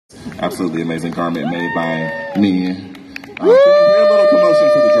Absolutely amazing garment made by me. Can you hear a little commotion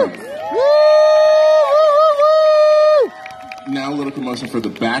for the dress? Now a little commotion for the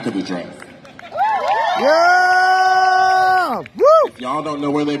back of the dress. Yeah! Woo! If y'all don't know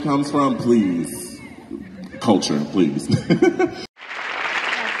where that comes from, please. Culture, please. Thank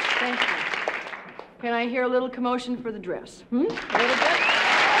you. Can I hear a little commotion for the dress? A little bit?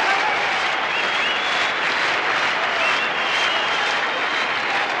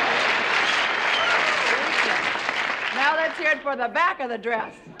 Now let's hear it for the back of the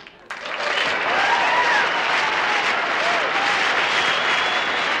dress.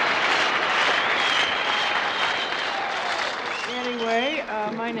 Anyway,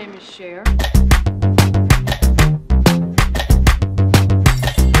 my name is Cher.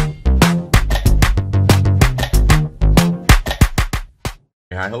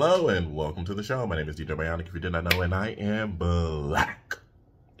 Hi, hello, and welcome to the show. My name is DDare Bionic, if you did not know, and I am black.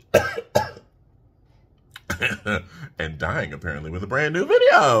 And dying, apparently, with a brand new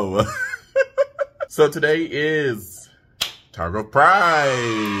video. So today is Target Pride.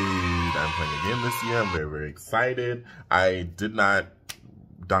 I'm playing again this year. I'm very, very excited. I did not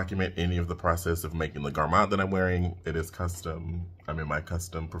document any of the process of making the garment that I'm wearing. It is custom. I'm in my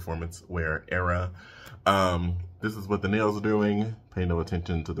custom performance wear era. This is what the nails are doing. Pay no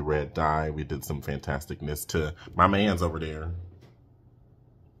attention to the red dye. We did some fantasticness to my man's over there.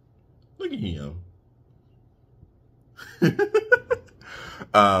 Look at him.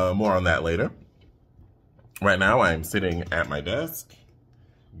 More on that later. Right now, I'm sitting at my desk,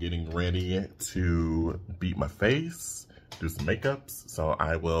 getting ready to beat my face, do some makeups. So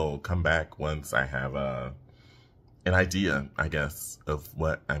I will come back once I have an idea, I guess, of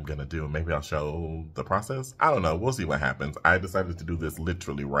what I'm gonna do. Maybe I'll show the process. I don't know. We'll see what happens. I decided to do this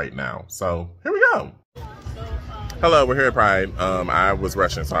literally right now. So here we go. Hello, we're here at Pride. I was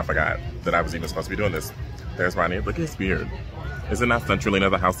rushing, so I forgot that I was even supposed to be doing this. There's Ronnie. Look at his beard. Is it not Centralina,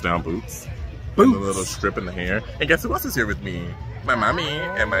 the house down boots? And the little strip in the hair. And guess who else is here with me? My mommy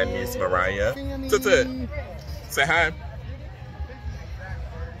and my niece Mariah. Tut-tut. Say hi.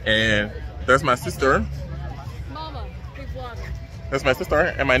 And there's my sister. Mama, keep vlogging. That's my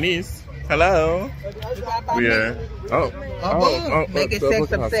sister and my niece. Hello. We are. Oh. Make it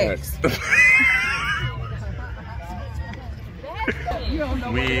sex of sex.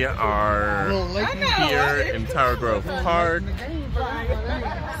 We are here in Tower Grove Park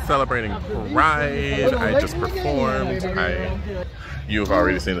celebrating Pride. I just performed. You've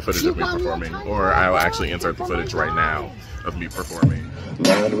already seen the footage of me performing, or I will actually insert the footage right now of me performing.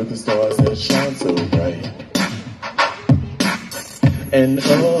 Lined with the stars that shine so bright, and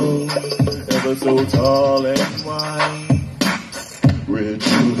oh, ever so tall and wide,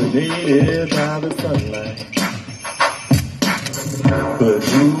 rejuvenated by the sunlight. But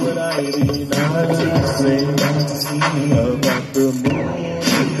you and I need not to say about the moon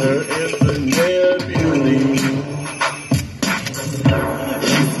and her infinite beauty.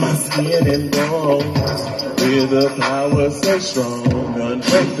 She's my skin and bones with a power so strong,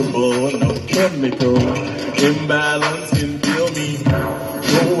 unbreakable, no chemical imbalance can kill me.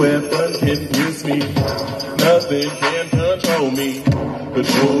 No weapon can pierce me, nothing can control me. But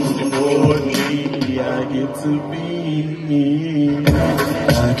most importantly, I get to be.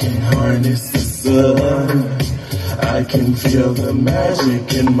 I can harness the sun. I can feel the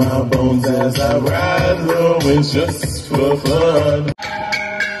magic in my bones as I ride. Though it's just for fun.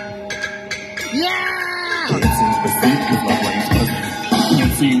 Yeah! It seems to see cause my brain's buzzing.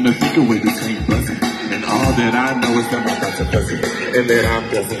 Can't seem to think away this ain't buzzing. And all that I know is that my thoughts are buzzing. And that I'm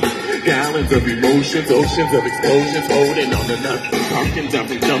buzzing. Gallons of emotions, oceans of explosions, holding on to nothing. Talking,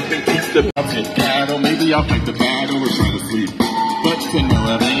 jumping, keeps the option cattle. Maybe I'll fight the battle or try to sleep. But to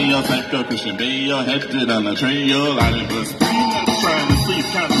no avail, like a Christian Bale, headed on a trail, I was trying to sleep,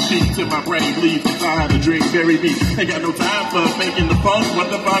 kind of sheep till my brain bleeds. I had a drink very deep, ain't got no time for faking the funk. What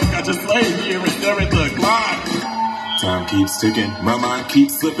the fuck, I just lay here and stare at the clock. Time keeps ticking, my mind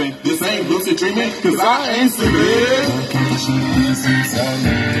keeps slipping. This ain't lucid dreaming, cause I ain't sleeping.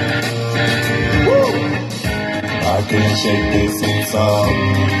 I can't shake this inside.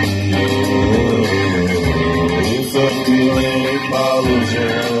 It's a feeling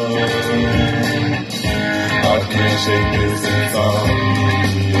explosion. I can't shake this inside.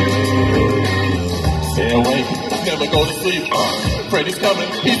 Stay awake, never go to sleep. Freddy's coming,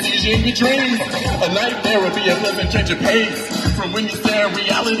 he sees you in your dreams. A nightmare will be a pleasant change of pace from when you stare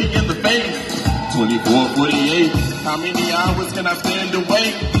reality in the face. 24:48, how many hours can I spend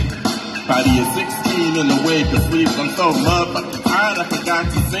awake? Body is 16 in the wake of sleep. I'm so motherfucking tired I forgot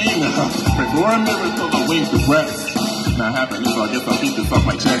to sing. Pray for a miracle, I wink with rest. not happening, so I guess I'll keep this off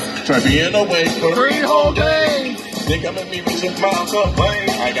my chest. Try being away for 3 whole days. Think I'm gonna be reaching miles away.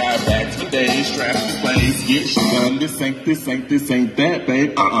 I got bags for days, straps to place. Get shit done, this ain't that,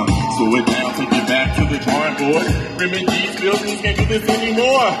 babe. Slow it down, take it back to the drawing board. Remedies, buildings, can't do this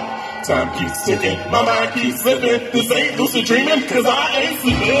anymore. Time keeps ticking, my mind keeps slipping. This ain't lucid dreaming, cause I ain't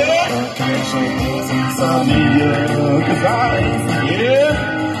sleeping. I can't shake this insomnia, cause I ain't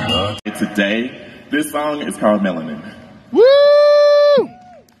sleeping. Today, this song is called Melanin. Woo!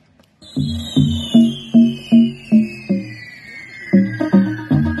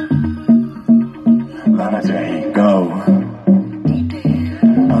 Lana J, go.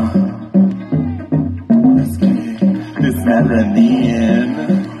 Let's get this melanin.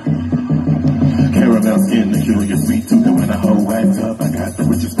 Caramel skin, the curious sweet tooth, and when the whole wax up, I got the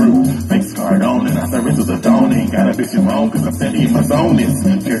richest fruit. Face card on, and I serve it to the dawn. Ain't got a bitch in home, cause I'm steady in my zone. It's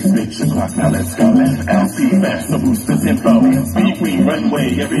Pierce picture clock, now let's go. LC fast, so boost the tempo. Speed queen,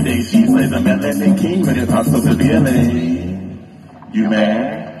 runway, every day she plays a melanin king, but it pops so severely. You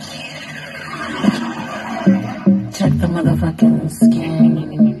mad? Check the motherfucking skin.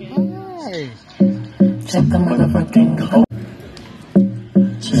 Check the motherfucking coat.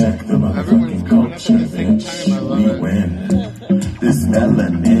 Check the motherfucking culture, bitch. We win. This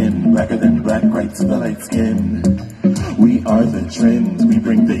melanin, blacker than black, right to the light skin. We are the trend. We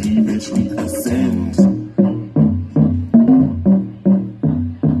bring the heat, bitch. We ascend.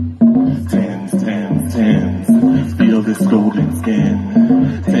 Tens, tens, tens. Feel this golden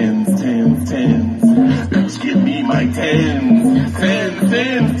skin. Tens, tens, tens. Bitch, give me my tens. Tens,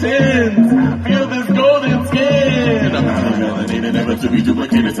 tens, tens. Feel this golden skin. I'm not a melanated, never to be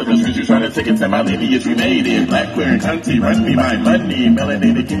duplicated. To the streets you try to take it to my lineage we made it. Black, queer, and cunty, run me my money.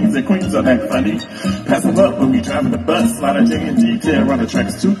 Melanated kings and queens are that funny. Pass them up when we driving the bus. Lot of J and DDare on the track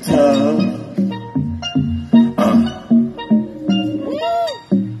is too tough.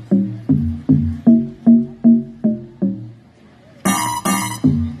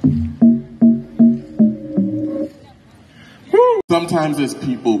 Sometimes as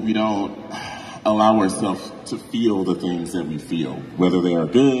people, we don't allow ourselves to feel the things that we feel, whether they are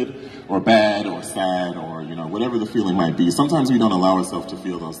good or bad or sad or, you know, whatever the feeling might be. Sometimes we don't allow ourselves to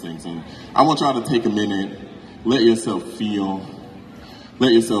feel those things. And I want y'all to take a minute, let yourself feel,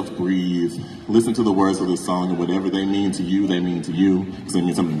 let yourself breathe, listen to the words of this song, and whatever they mean to you, they mean to you, because they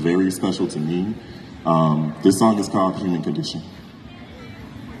mean something very special to me. This song is called Human Condition.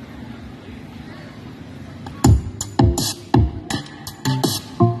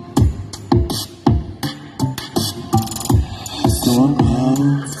 Storm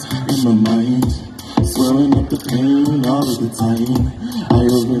clouds in my mind, swelling up the pain all of the time. I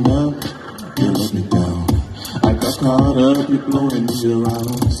open up, you let me down. I got caught up, you're blowing me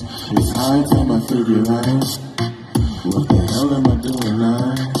around. It's high time I figure out, what the hell am I doing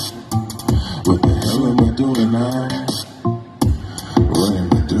now? What the hell am I doing now? What am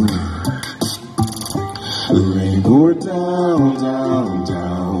I doing? The rain poured down, down,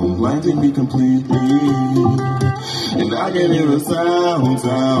 down, blinding me completely. And I can hear a sound,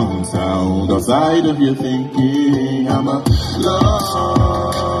 sound, sound outside of your thinking. I'm alone,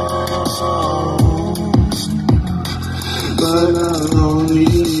 but not lonely.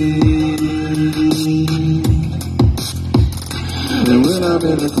 And when I'm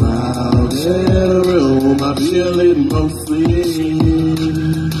in a crowded room, I feel it mostly.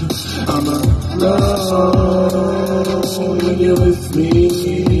 I'm alone when you're with me.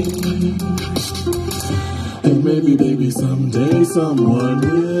 And maybe, baby, someday someone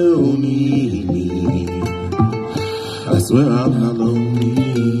will need me. I swear I'm not lonely.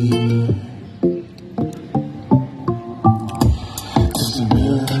 Tension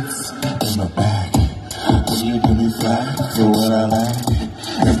builds in my back when you give me flack for what I lack.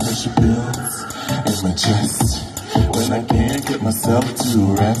 And pressure builds in my chest when I can't get myself to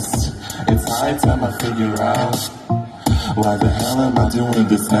rest. It's high time I figure out, why the hell am I doing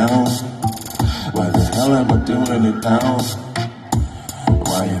this now? Why the hell am I doing it now?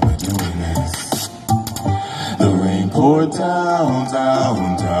 Why am I doing this? The rain poured down,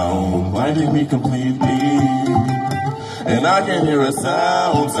 down, down, blinding me completely. And I can hear a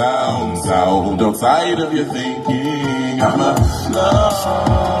sound, sound, sound outside of your thinking. I'm alone,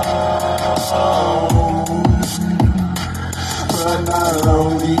 but not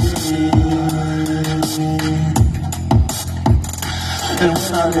lonely. And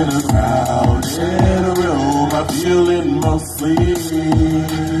when I'm in a crowded room, I feel it mostly.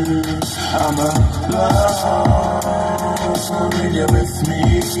 I'm alone when you're with me.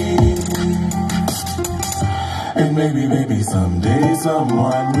 And maybe, maybe someday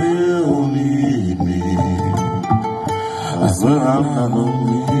someone will need me. I swear I'm not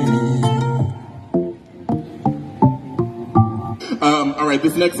lonely. All right,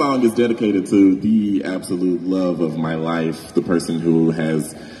 this next song is dedicated to the absolute love of my life, the person who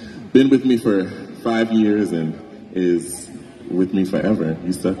has been with me for 5 years and is with me forever.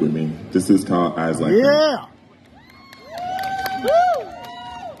 You stuck with me. This is called Eyes Like That.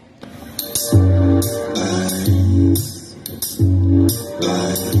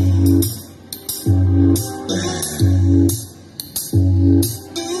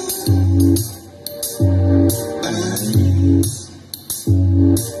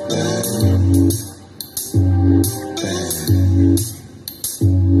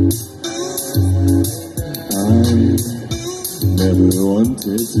 Never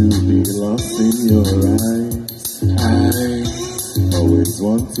wanted to be lost in your eyes. I always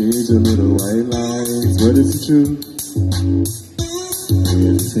wanted your little white lies. What is the truth?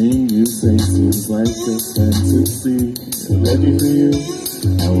 Everything you say seems like a fantasy. I'm ready for you.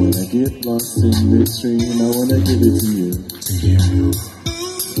 I wanna get lost in this dream. I wanna give it to you.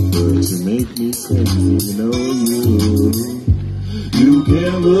 But you make me crazy, you know you. You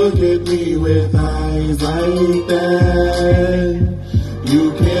can't look at me with eyes like that.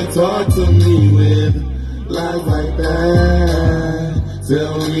 You can't talk to me with lies like that.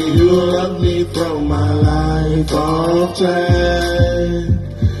 Tell me you love me, throw my life off track.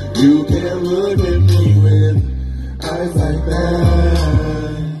 You can't look at me with eyes like that.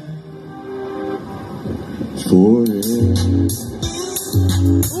 For it.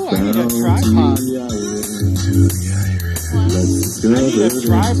 Ooh, I need a tripod. I need a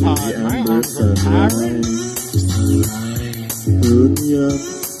tripod. My arms are tired. Hook me up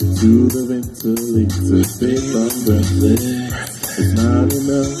to the ventilator, stay on breathless. It's not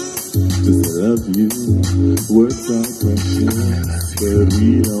enough just to love you. Words are precious, but we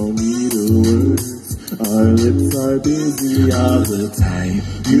don't need the words. Our lips are busy all the time.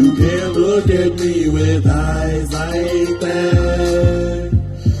 You can't look at me with eyes like that.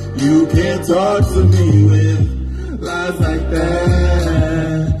 You can't talk to me with lies like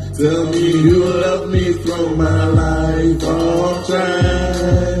that. Tell me you love me, throw my life off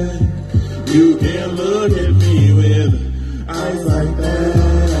track. You can't look at me with eyes like that.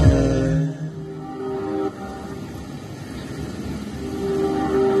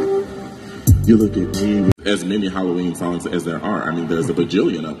 You look at me with as many Halloween songs as there are. I mean, there's a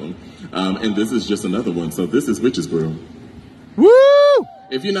bajillion of them. And this is just another one. So this is Witch's Brew. Woo!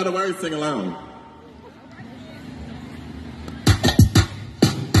 If you know the words, sing along.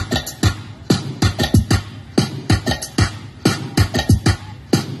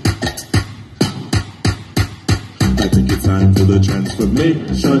 I think it's time for the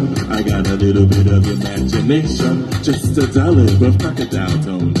transformation. I got a little bit of imagination. Just a dollar of crocodile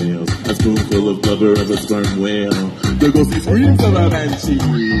toenails. A spoonful of blubber of a sperm whale. The ghostly screams of a banshee.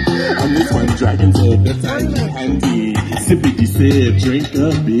 On this one, dragon said the tiny handy. Sippity sip, drink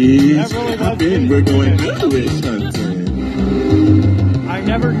a bitch. Hop in, we're going witch hunting. I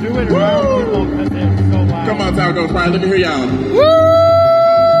never do it around people because it's so loud. Come on, Tower Ghost Pride, let me hear y'all. Woo!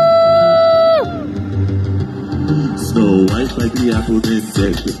 Snow White like the apple, then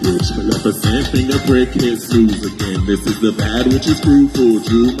said the bitch. Maleficent finger prick his shoes again. This is the bad witch's brew, fooled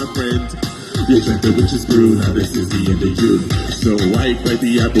you, my friend. You drank the witch's brew, now this is the end of you. Snow White like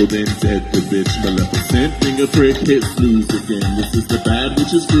the apple, then said the bitch. Maleficent finger prick his shoes again. This is the bad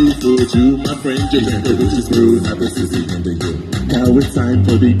witch's brew, fooled you, my friend. You drank the witch's brew, now this is the end of you. Now it's time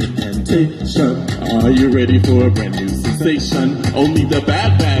for the incantation. Are you ready for a brand new sensation? Only the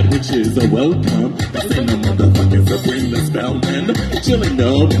bad witches are welcome. That's in the motherfuckers that bring the spell, man. Chilling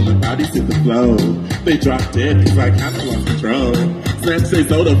though, when the bodies hit the flow. They drop dead cause I kinda lost control. Sam say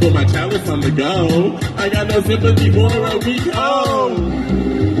soda for my chalice on the go. I got no sympathy for a weak hoe.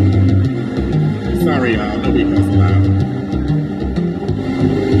 Sorry y'all, no weak hoes allowed.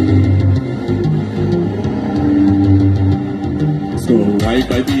 So right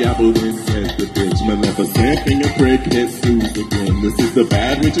by the apple, then said the bitch. Maleficent finger prick his shoes again. This is the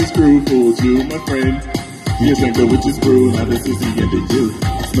bad witch's brew, fooled you, my friend. You drank the witch's brew, now this is the end of you.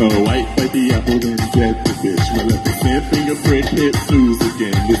 Snow White by the apple, then said the bitch. Maleficent finger prick his shoes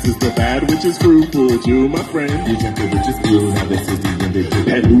again. This is the bad witch's brew, fooled you, my friend. You drank the witch's brew, now this is the end of you.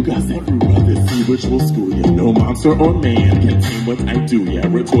 And who got that brew, brother? See ritual school, yeah. No monster or man can tame what I do, yeah.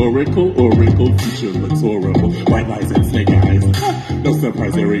 Rhetorical, oracle, future, rhetorical. White lies and snake eyes. No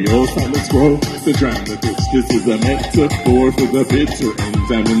surprise, Ariel, time to scroll. To drown the bitch, this is a metaphor for the bitter end.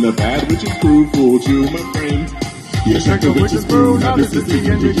 I'm in the bad witch's brew, fooled you, my friend. Yeah, check the witch's brew, now this is the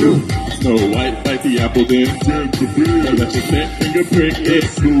end of you. Snow White, bite the apple, then drink the brew. Let your scent finger prick it.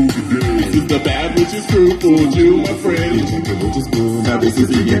 This is the bad witch's brew, fooled you, my friend. Check the witch's brew, now this is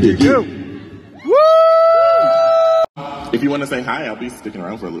the end of you. If you want to say hi, I'll be sticking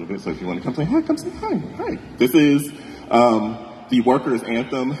around for a little bit. So if you want to come say hi, come say hi. Hi. This is the workers'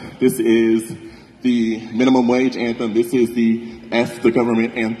 anthem. This is the minimum wage anthem. This is the F the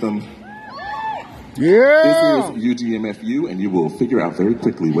government anthem. Yeah. This is UGMFU, and you will figure out very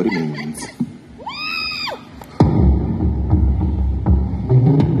quickly what it means.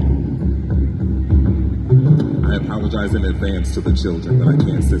 I apologize in advance to the children, but I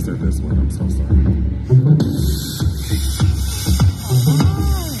can't censor this one. I'm so sorry.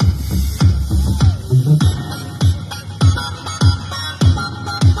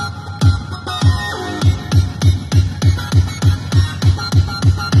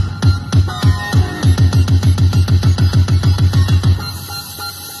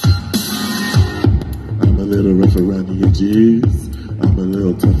 Rough around the edges. I'm a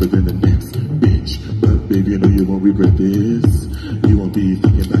little tougher than the next bitch, but baby, I know you won't regret this. You won't be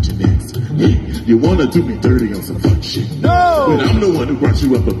thinking about your next. Hey, you wanna do me dirty on some fuck shit? No! But I'm the one who brought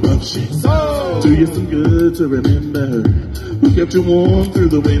you up above shit. So do you some good to remember? Who kept you warm through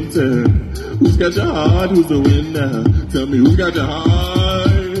the winter? Who's got your heart? Who's the winner? Tell me who's got your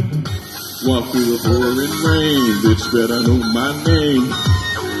heart? Walk through the pouring rain, bitch, better know my name.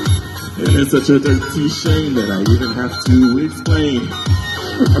 And it's such a dirty shame that I even have to explain.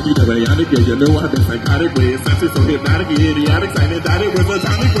 I'll be the bionic, yeah, you know I've been psychotic, way it's sexy, so hypnotic, idiotic, synthetic, with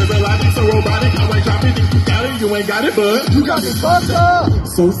atomic, with a logic, so robotic, how I drop it, think you got it, you ain't got it, but you got me fucked up.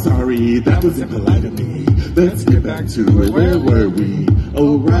 So sorry, that was impolite of me. Let's get back to it, where were we?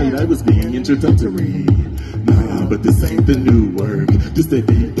 Oh right, I was being introductory. Nah, but this ain't the new work, this the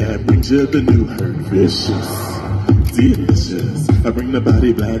beat that brings you the new hurt. Vicious. Delicious. I bring the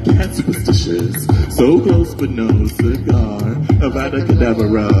body black and superstitious. So close but no cigar. Avada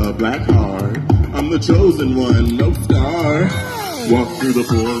Kedavra, black heart. I'm the chosen one, no star. Walk through the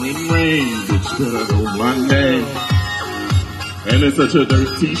pouring rain, bitch, better know my name. And it's such a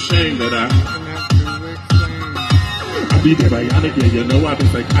dirty shame that I be the bionic, yeah, you know I've been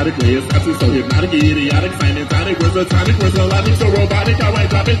psychotic, way it's absolutely so hypnotic, idiotic, synthetic, where's the tonic, where's the logic, so robotic, how I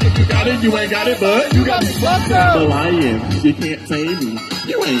drop it, if you got it, you ain't got it, but you got me fucked up. The lion, you can't tame me,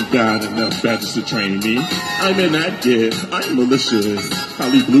 you ain't got enough badges to train me. I'm an active, I'm malicious,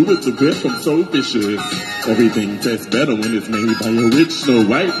 Holly blue with the grip, I'm so vicious. Everything tastes better when it's made by a witch, Snow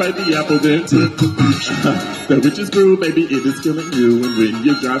White, bite the apple, then take the peach. The witch's brew, baby, it is killing you, and when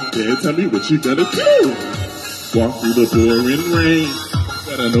you drop dead, tell me what you gonna do. Walk through the pouring rain,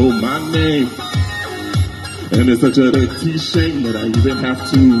 gotta know my name. And it's such a dirty shame that I even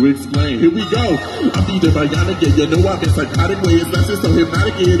have to explain. Here we go. I'll be the bionic, yeah, you know I've been psychotic, way it's not just so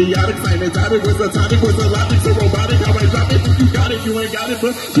hypnotic, idiotic, synthetic, where's the tonic, where's the logic, so robotic, how I drop it, if you got it, you ain't got it,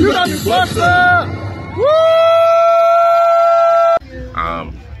 but you got me fucked up.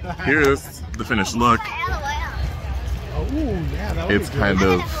 Here's the finished look. It's kind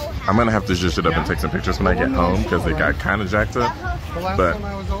of, I'm gonna have to zhuzh it up and take some pictures when I get home because it got kind of jacked up. But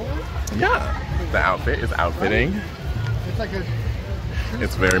yeah, the outfit is outfitting.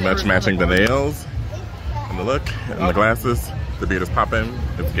 It's very much matching the nails and the look and the glasses. The beard is popping.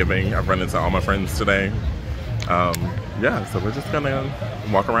 It's giving. I've run into all my friends today. Yeah, so we're just gonna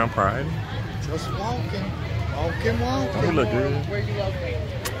walk around Pride. Just walking. Oh, we look good.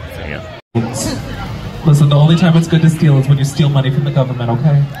 So, yeah. Listen, the only time it's good to steal is when you steal money from the government,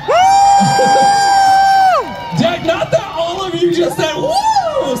 okay? Dad, not that all of you just said,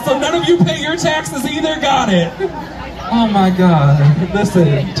 woo! So none of you pay your taxes either, got it? Oh my God.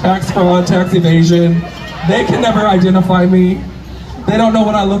 Listen, tax fraud, tax evasion, they can never identify me. They don't know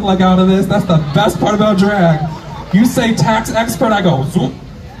what I look like out of this. That's the best part about drag. You say tax expert, I go, zoom.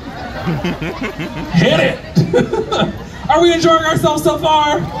 Hit it! Are we enjoying ourselves so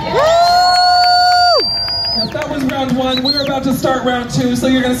far? Yes, that was round one. We're about to start round two, so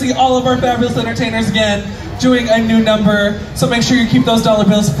you're going to see all of our fabulous entertainers again doing a new number. So make sure you keep those dollar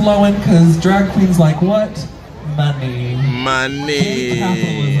bills flowing, because drag queens like what? Money. Money.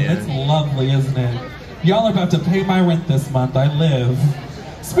 Capitalism. It's lovely, isn't it? Y'all are about to pay my rent this month. I live.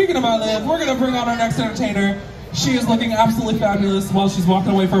 Speaking of I live, we're going to bring on our next entertainer. She is looking absolutely fabulous while she's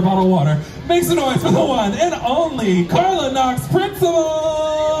walking away for a bottle of water. Make some noise for the one and only Carla Knox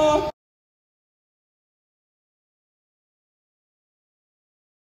Principal!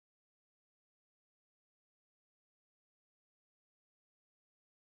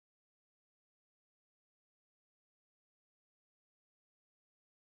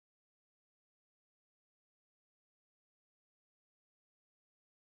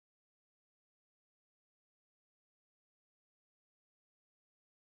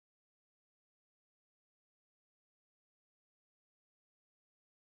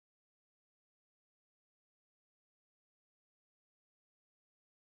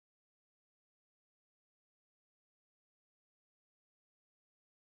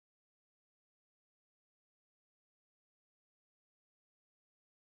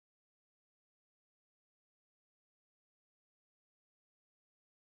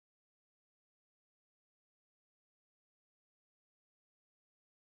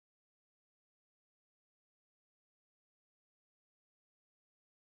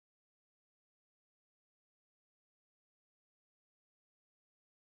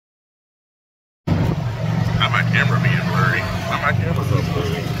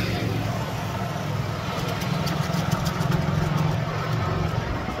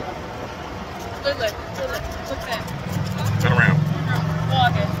 Look that. Turn around.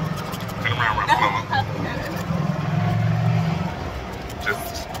 Walking. Turn around,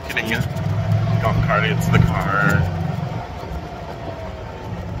 Just getting golf cart into the car.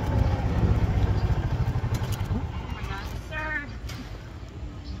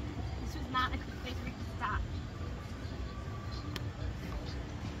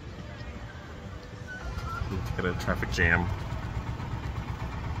 Get a traffic jam.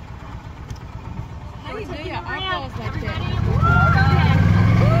 How do you do your eyeballs like that?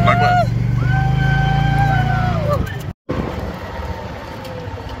 Like what?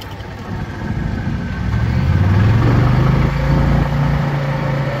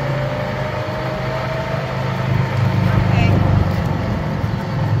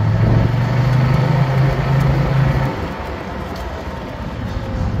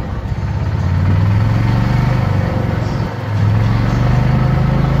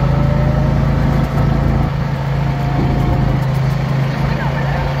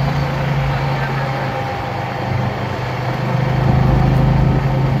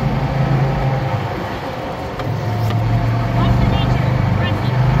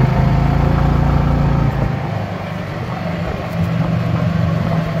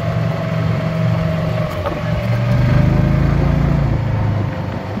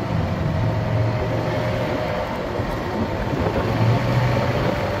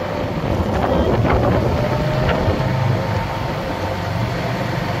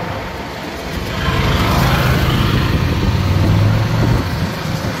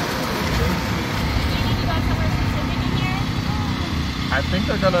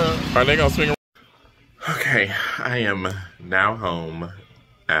 Are they gonna swing around? Okay, I am now home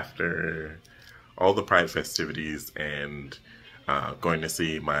after all the Pride festivities and going to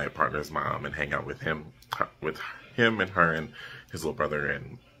see my partner's mom and hang out with him and her and his little brother,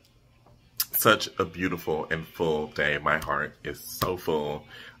 and such a beautiful and full day. My heart is so full.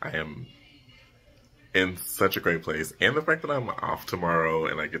 I am in such a great place, and the fact that I'm off tomorrow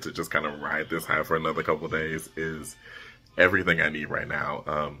and I get to just kind of ride this high for another couple of days is everything I need right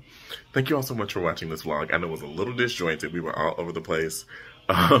now. Thank you all so much for watching this vlog. I know it was a little disjointed. We were all over the place.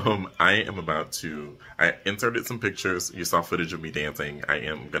 I inserted some pictures. You saw footage of me dancing. I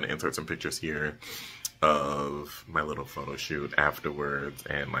am going to insert some pictures here of my little photo shoot afterwards,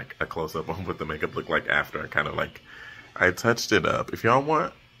 and like a close-up on what the makeup looked like after. Kind of like, I touched it up. If y'all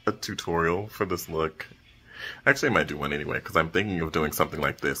want a tutorial for this look, actually I might do one anyway, because I'm thinking of doing something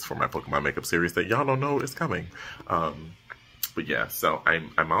like this for my Pokemon makeup series that y'all don't know is coming. But yeah, so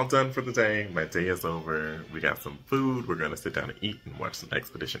I'm all done for the day. My day is over. We got some food. We're going to sit down and eat and watch some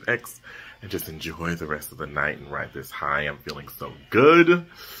Expedition X and just enjoy the rest of the night and ride this high. I'm feeling so good.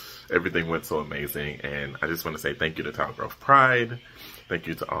 Everything went so amazing. And I just want to say thank you to Tall Grove Pride. Thank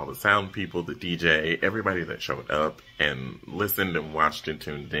you to all the sound people, the DJ, everybody that showed up and listened and watched and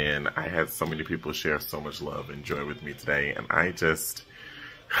tuned in. I had so many people share so much love and joy with me today. And I just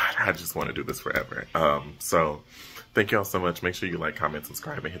want to do this forever. So thank you all so much. Make sure you like, comment,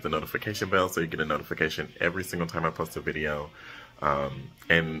 subscribe, and hit the notification bell so you get a notification every single time I post a video.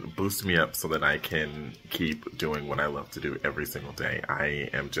 And boost me up so that I can keep doing what I love to do every single day.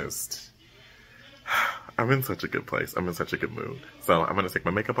 I'm in such a good place. I'm in such a good mood. So I'm going to take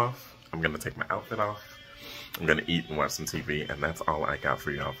my makeup off. I'm going to take my outfit off. I'm going to eat and watch some TV. And that's all I got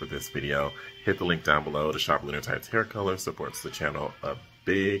for y'all for this video. Hit the link down below to shop Lunar Tights hair color. Supports the channel a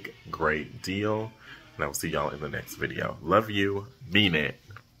big, great deal. And I will see y'all in the next video. Love you. Mean it.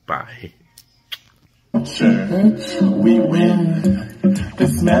 Bye. We win.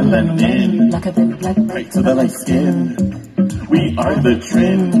 This melanin, right to the light skin. We are the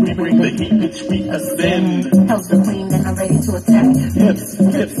trend. We bring the heat, bitch. We ascend. How's the queen and I'm ready to attack? Hips,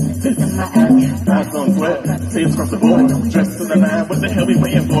 in my ass. eyes on sweat. Face across the board. Dressed to the line. What the hell we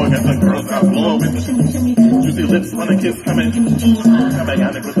waiting for? Got the girls out blowing. Juicy lips, wanna kiss coming.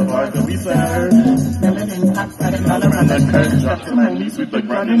 Bionic with the bars that we serve. Melanin pops out All around the curve. Drop to my knees with the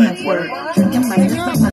grinding like work.